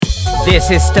This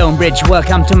is StoneBridge,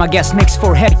 welcome to my guest mix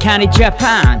for HKJ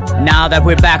Japan. Now that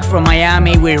we're back from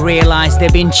Miami, we realize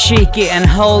they've been cheeky and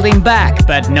holding back,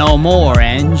 but no more,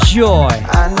 enjoy.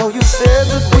 I know you said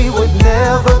that we would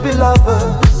never be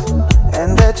lovers,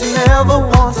 and that you never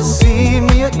want to see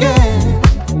me again.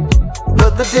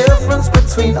 But the difference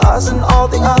between us and all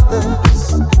the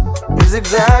others is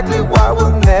exactly why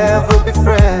we'll never be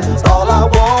friends. All I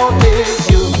want is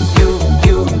you, you,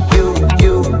 you, you,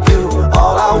 you, you.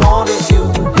 All I want is you,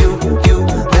 you, you.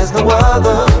 There's no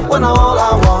other when all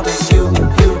I want is you,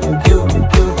 you, you,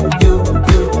 you, you,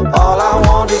 you. All I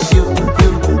want is you,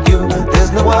 you, you.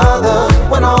 There's no other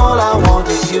when all I want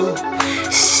is you.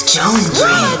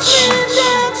 StoneBridge.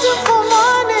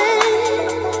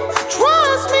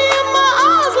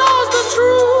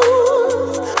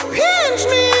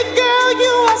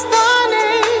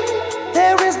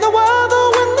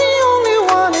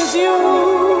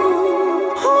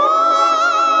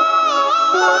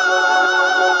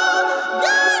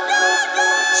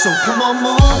 So come on,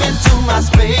 move into my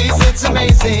space, it's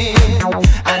amazing.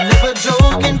 I never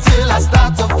joke until I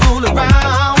start to fool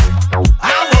around.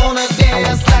 I wanna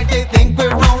dance like they think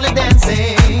we're only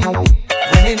dancing,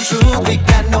 when in truth we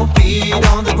got no feet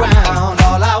on the ground.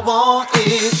 All I want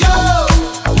is you,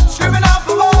 screaming out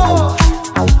for more.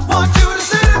 Want you to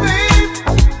say to me,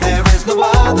 there is no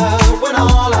other when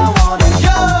all I want is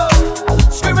you.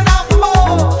 Screaming out for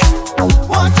more.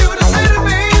 Want you to say to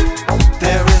me,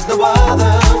 there is no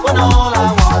other. All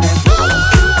I want is you.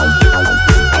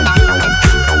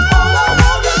 All I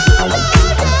want is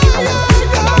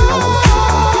you.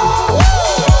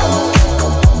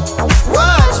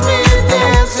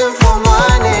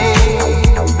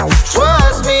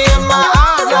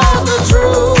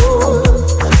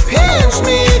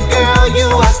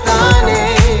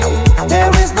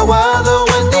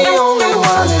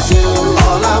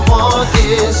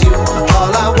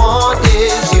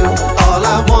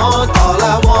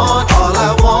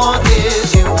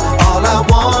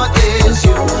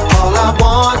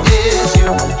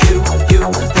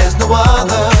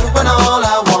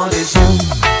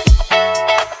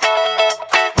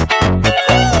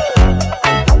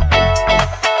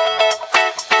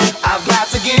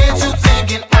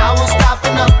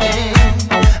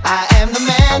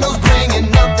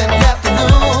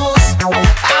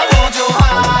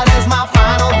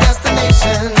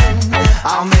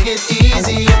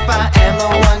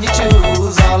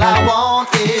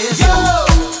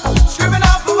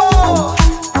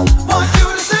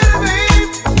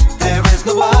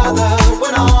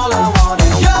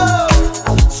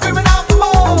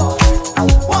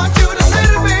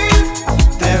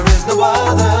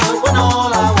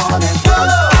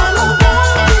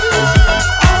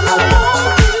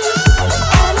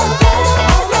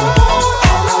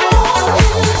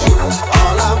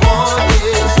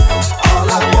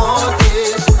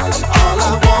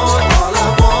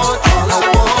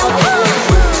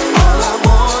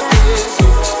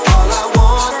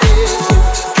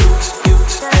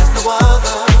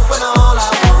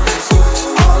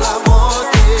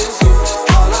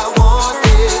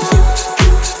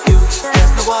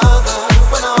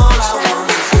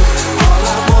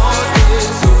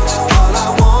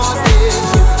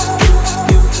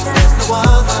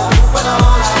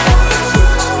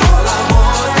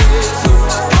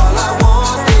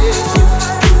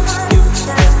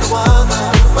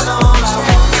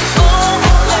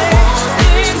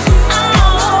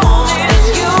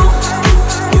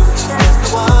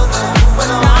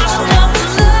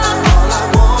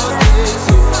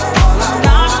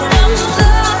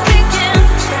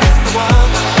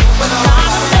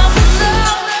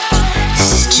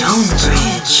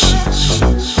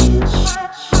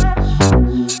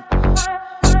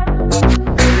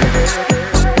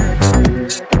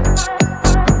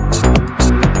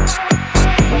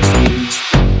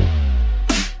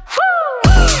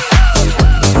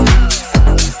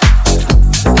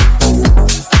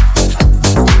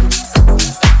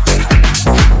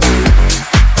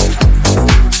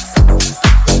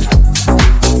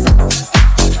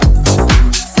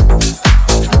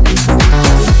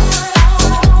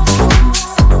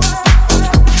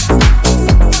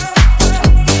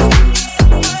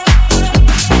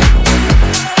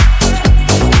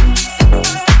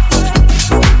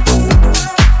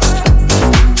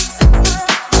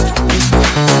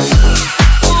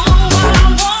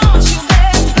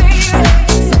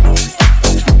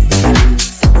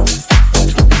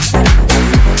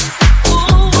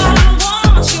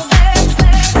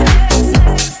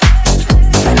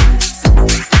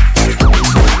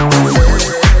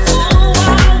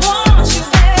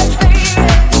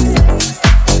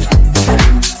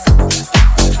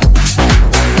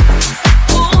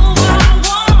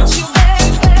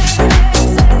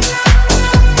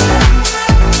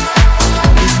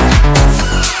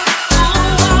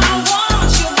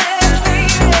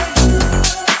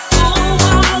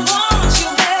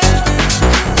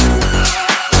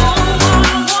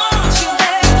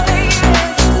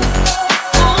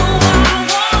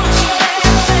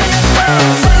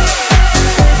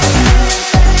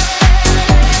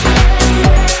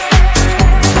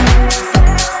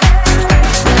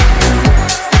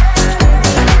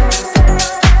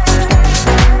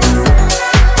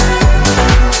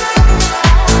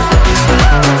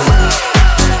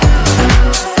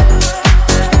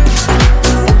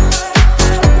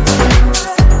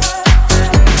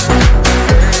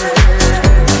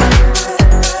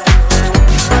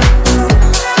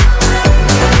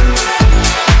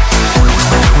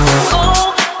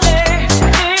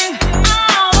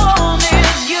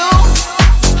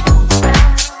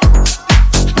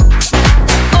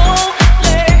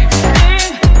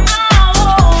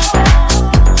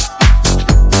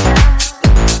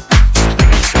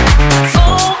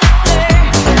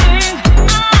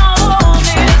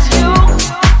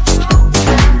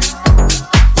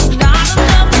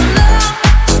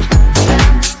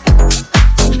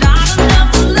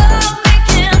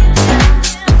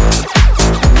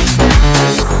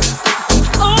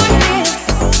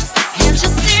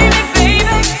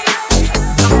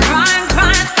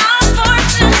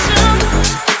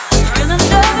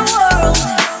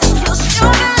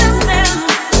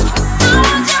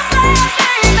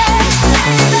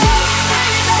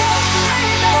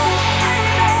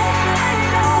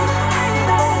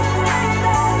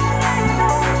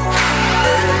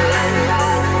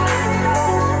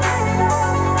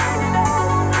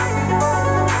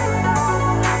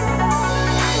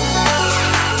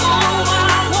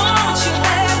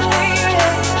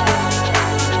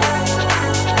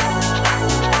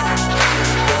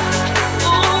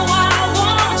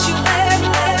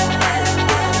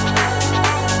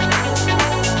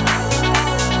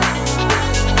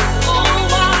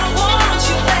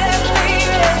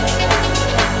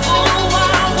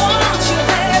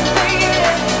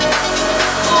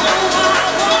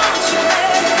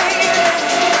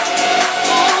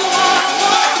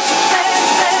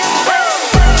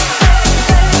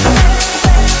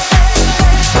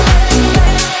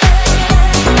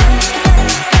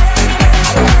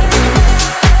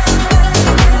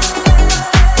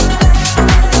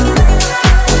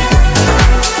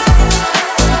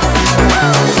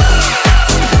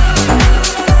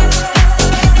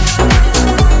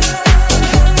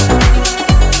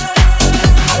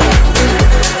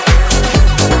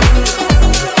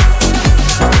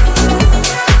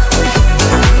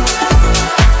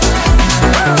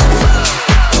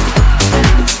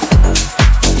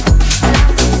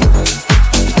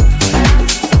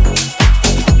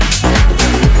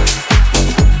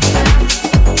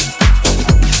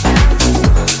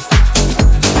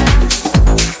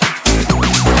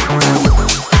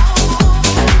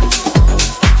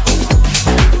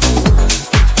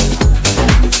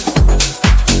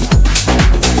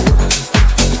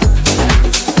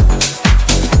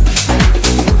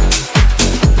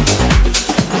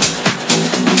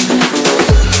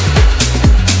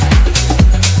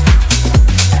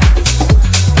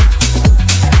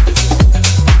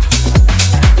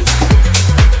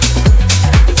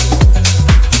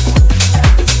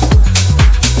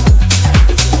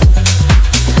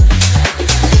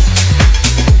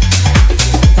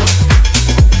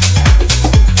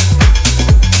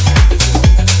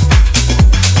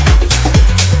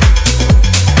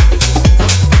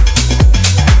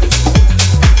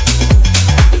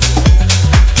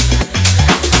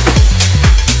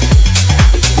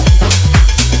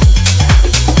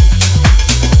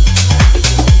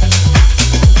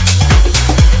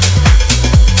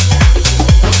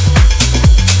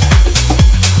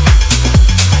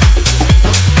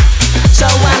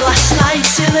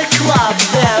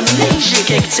 amnesia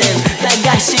kicked in. That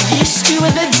guy seduced you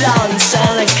with a dance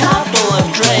and a couple of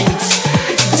drinks.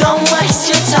 Don't waste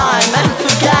your time and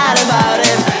forget about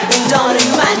him, and don't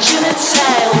imagine a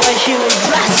tale where he will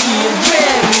rescue your dreams.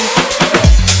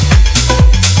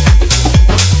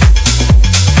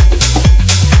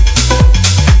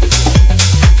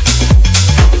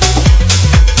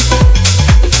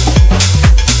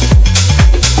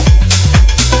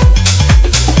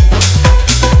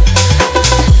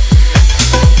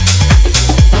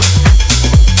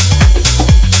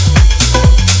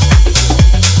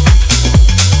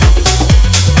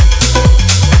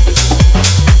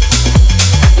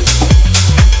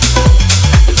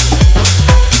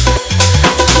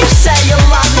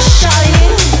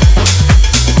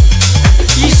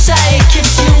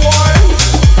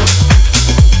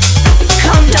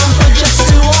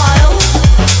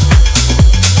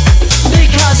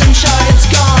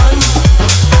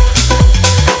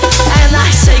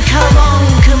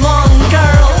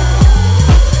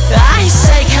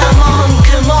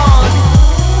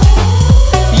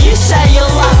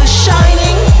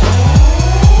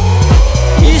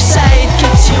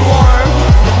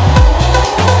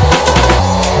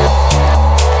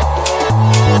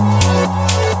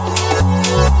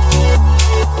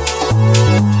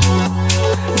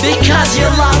 Because your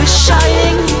love is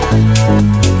shining,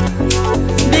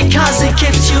 because it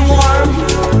keeps you warm.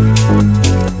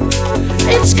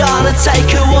 It's gonna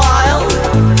take a while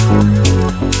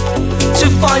to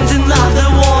find another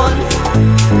one.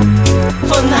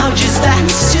 For now just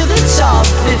dance to the top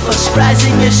before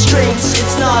spreading your strings.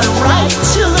 It's not right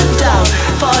to look down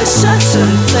for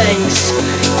certain things.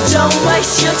 Don't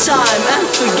waste your time and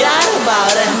forget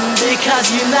about it,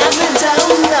 because you never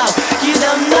don't know, you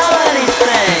don't know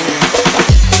anything.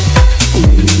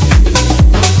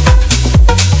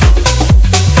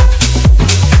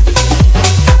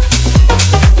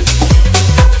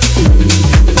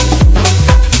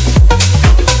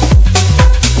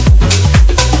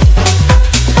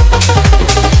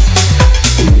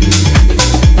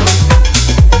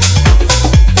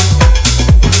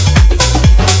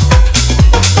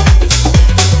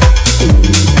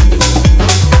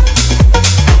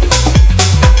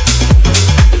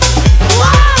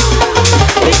 Wow!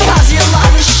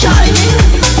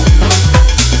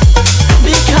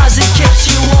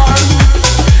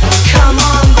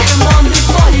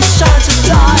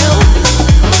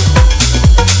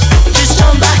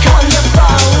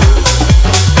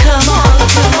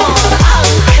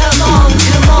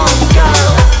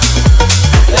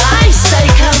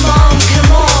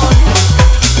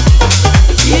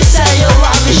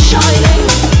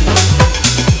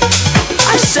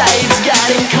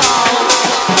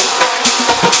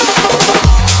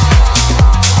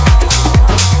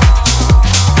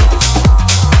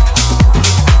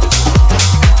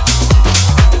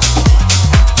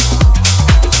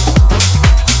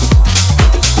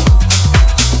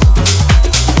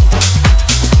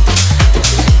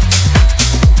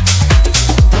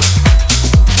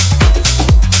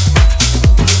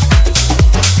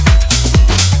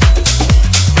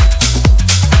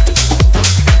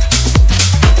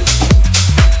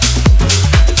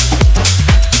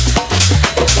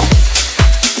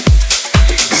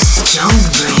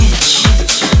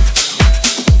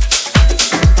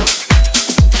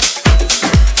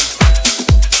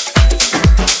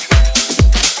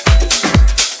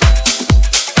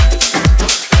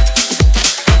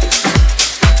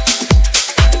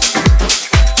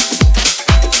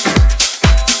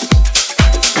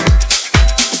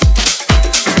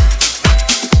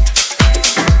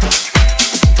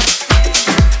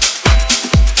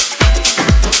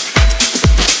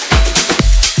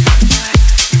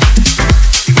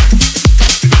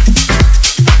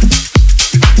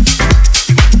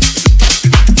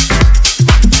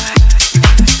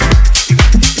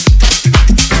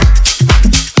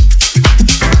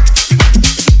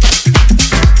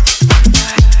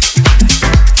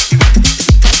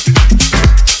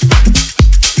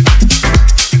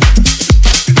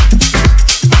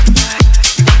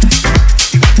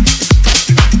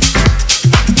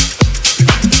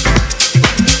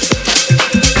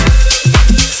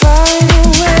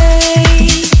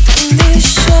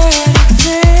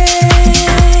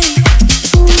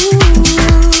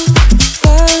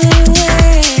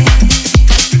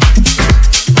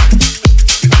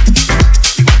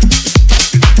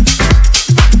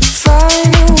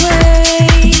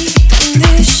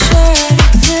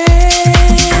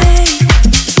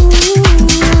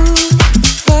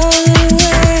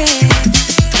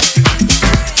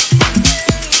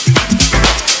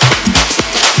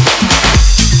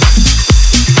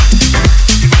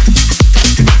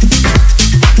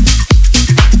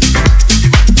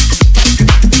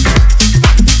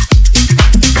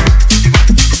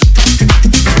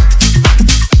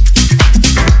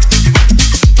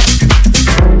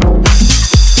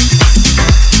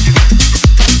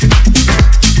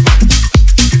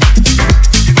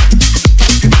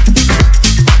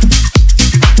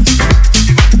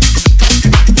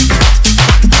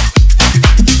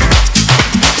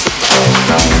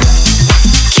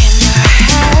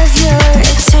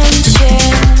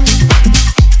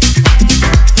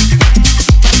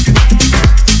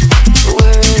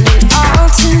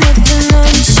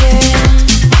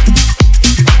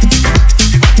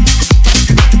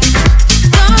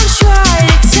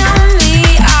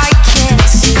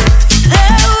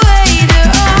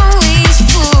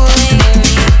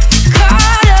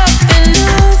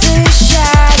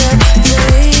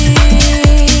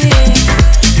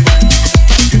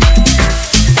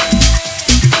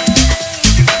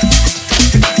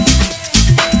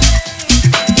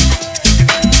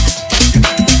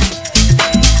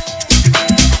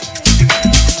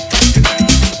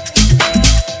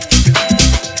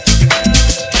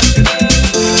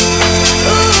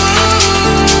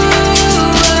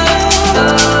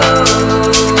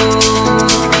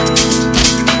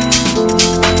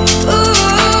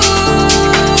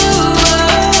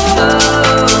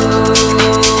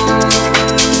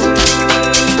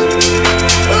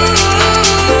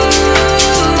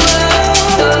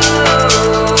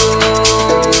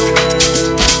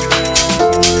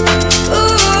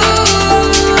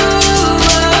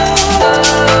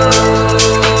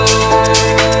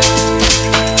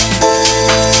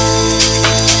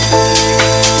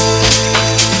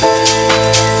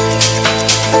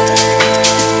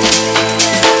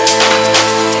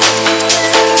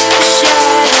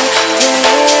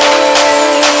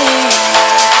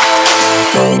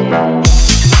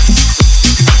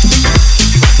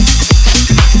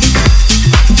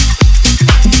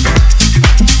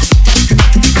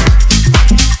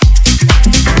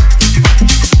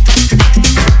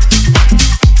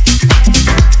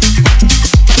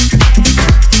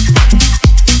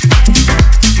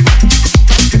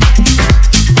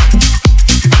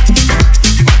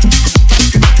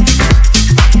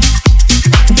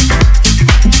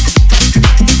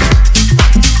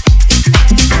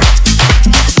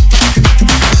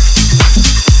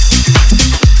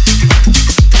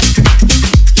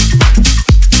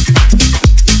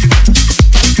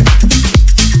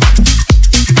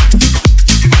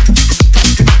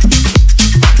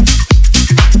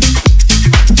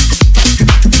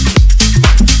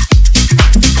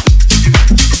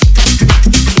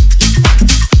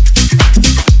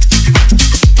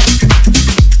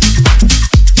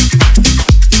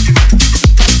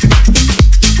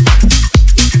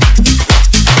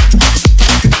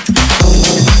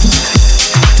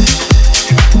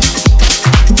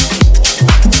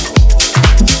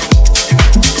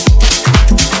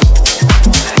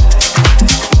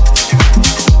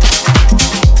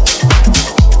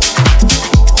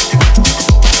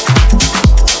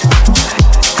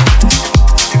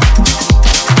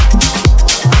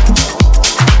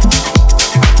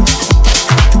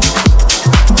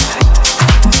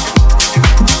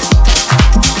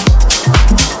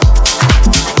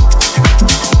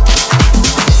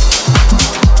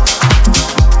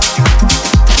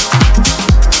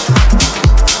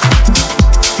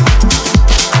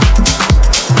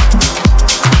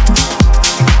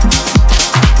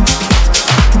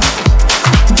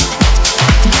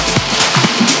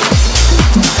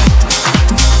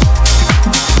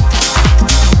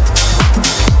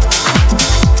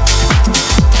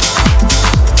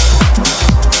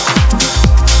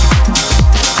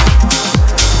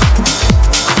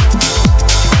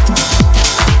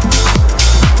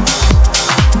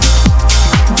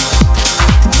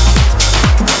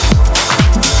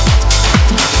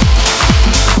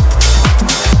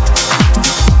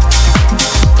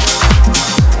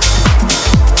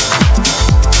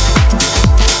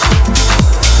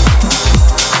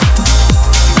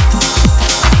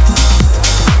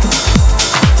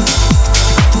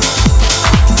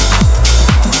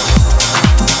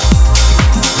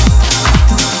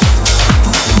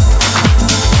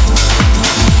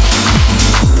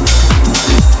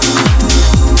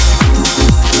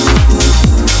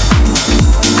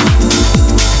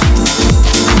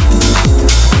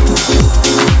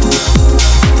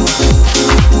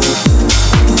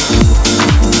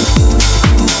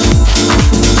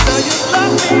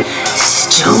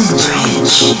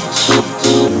 StoneBridge.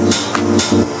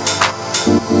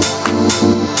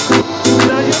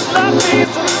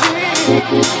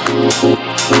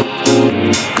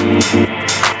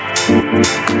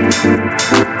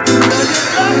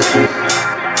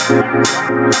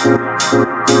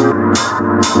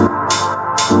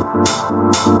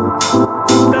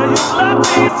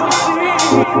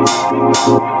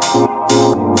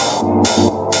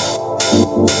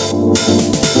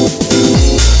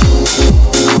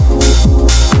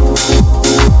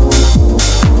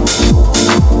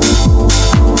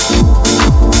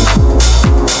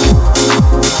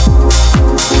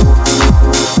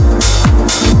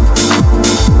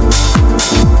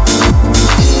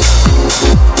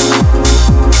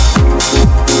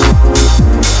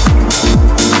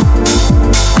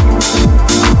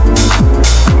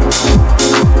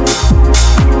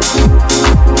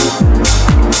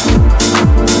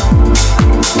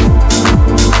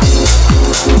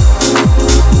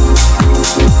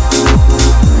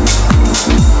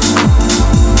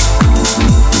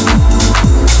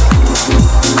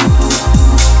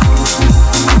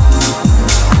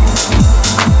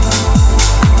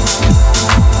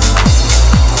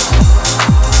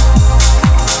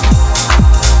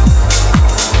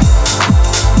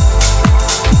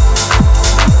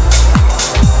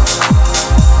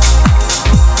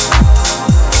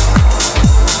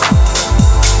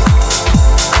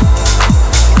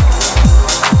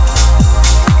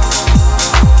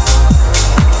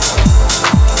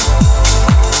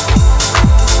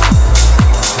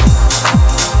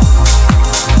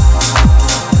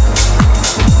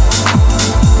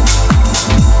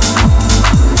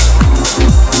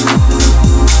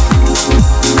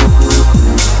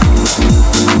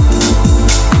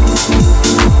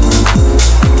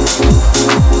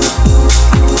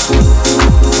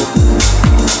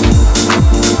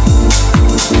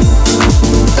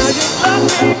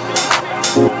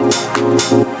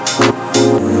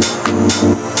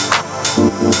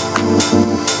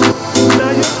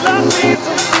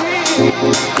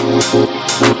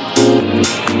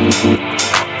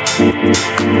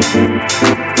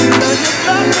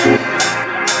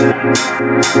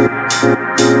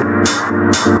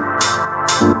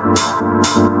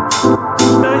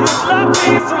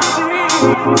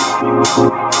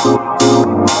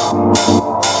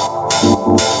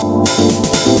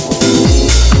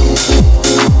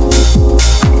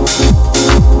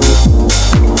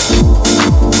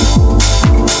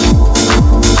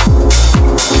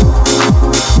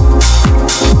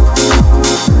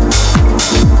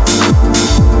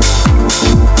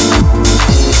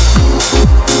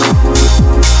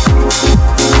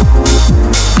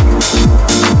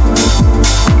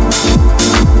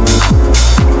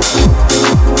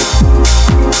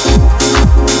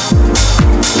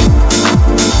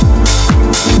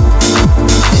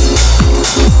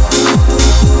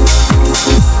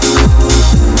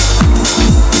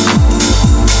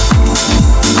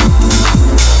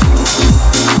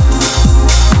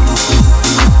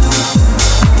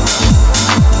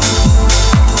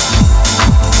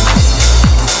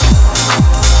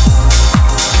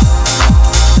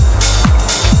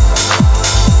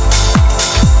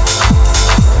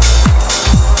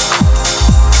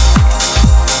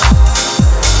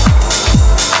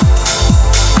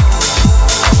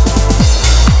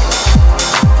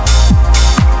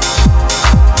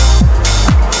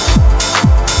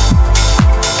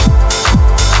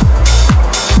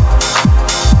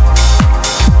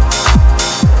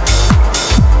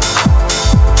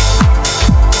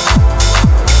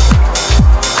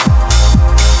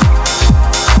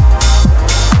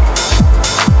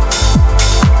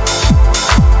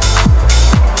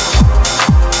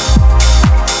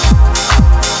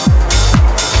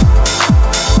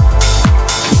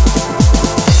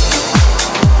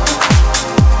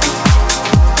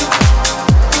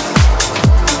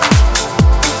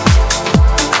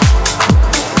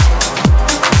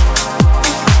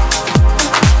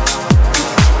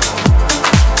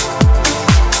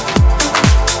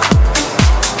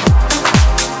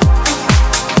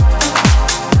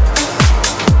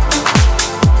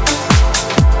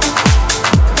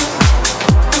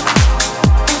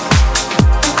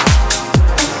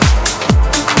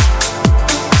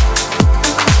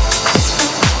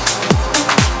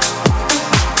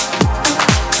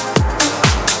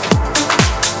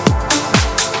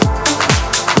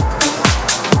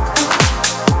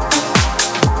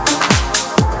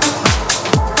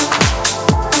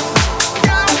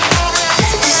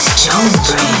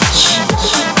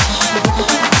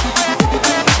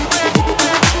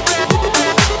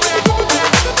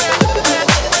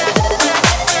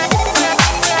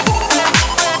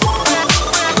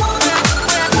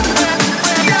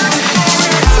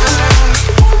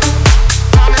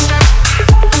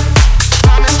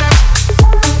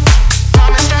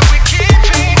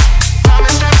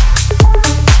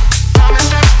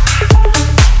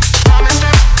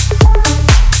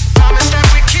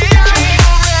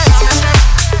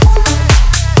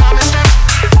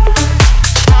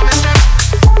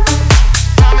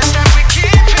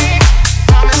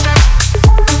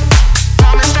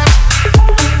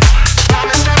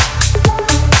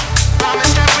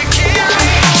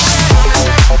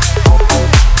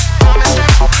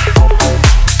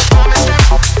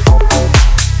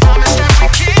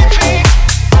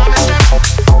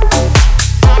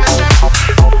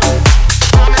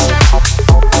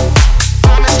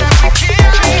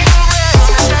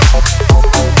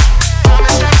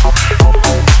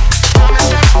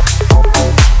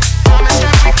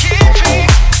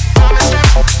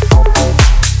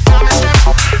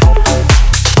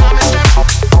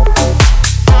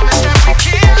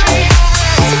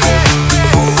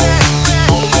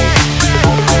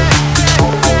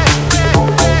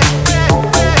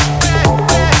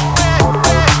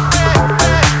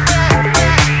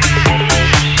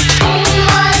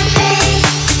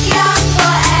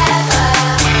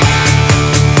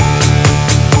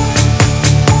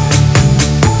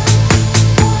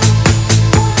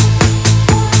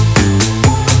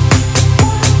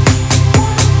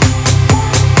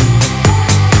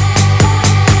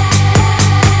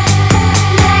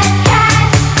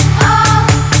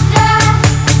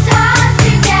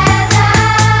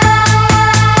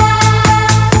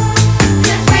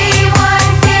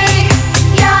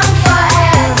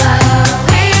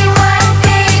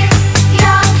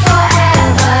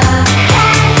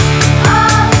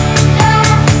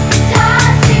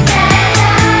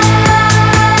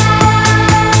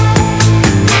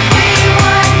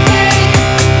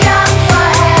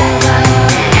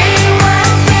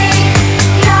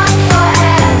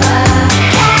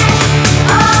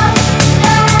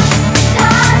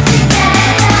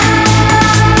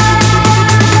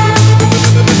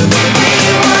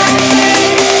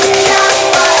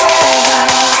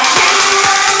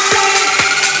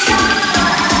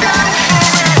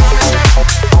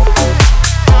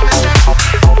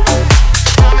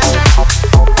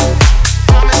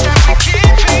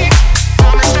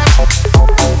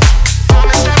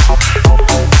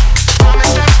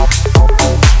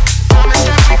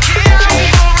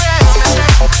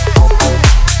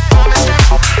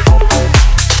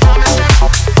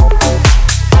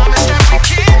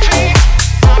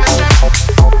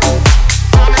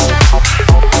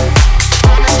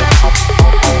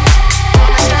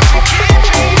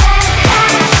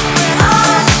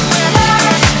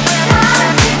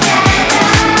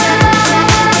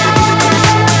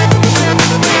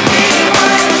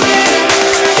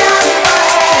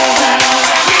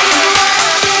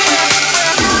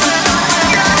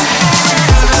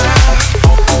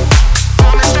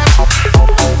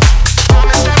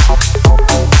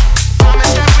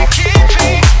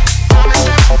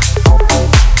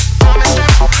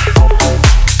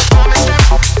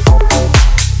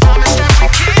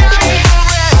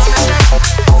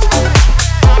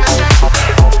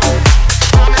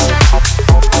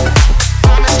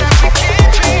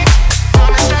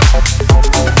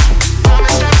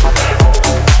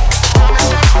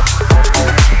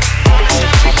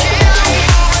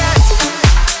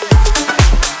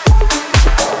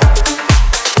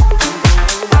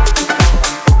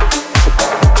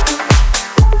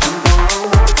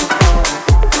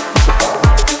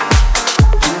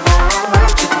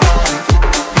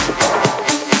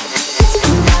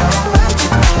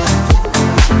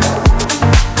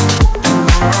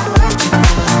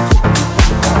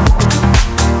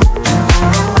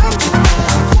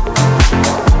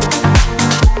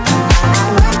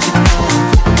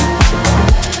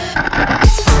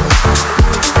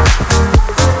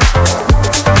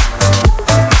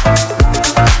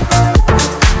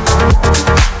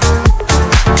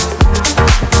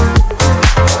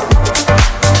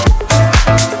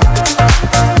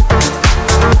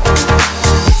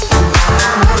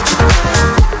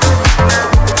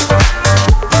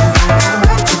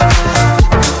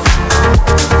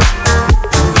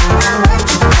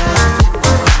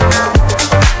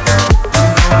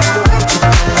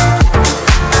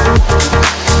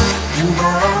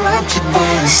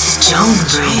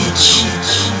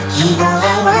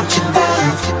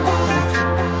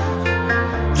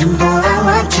 You know I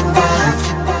want you back.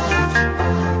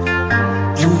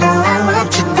 You know I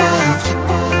want you back.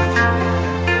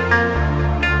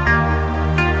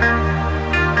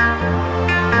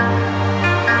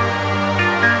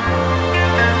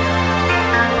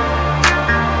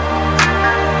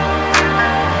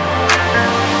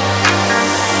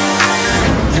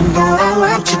 You know I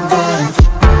want you back.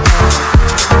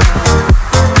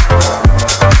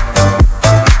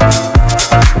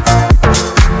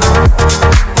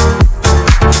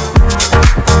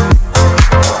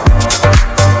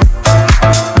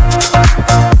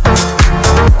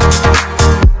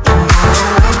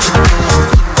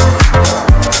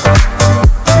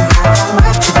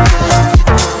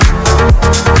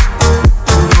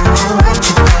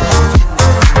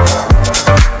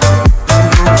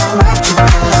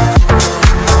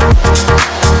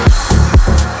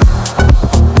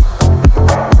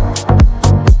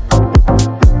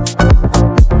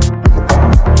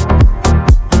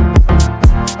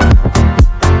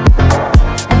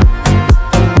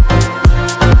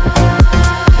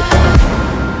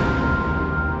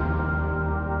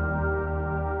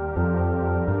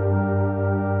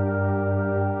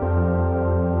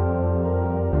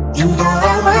 You know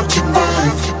I want you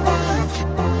back.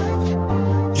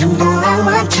 You know I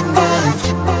want you back.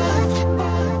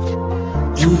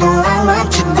 You know I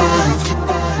want you back.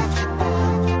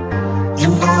 You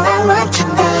know I want you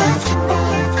back.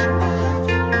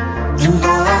 You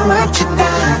know I want you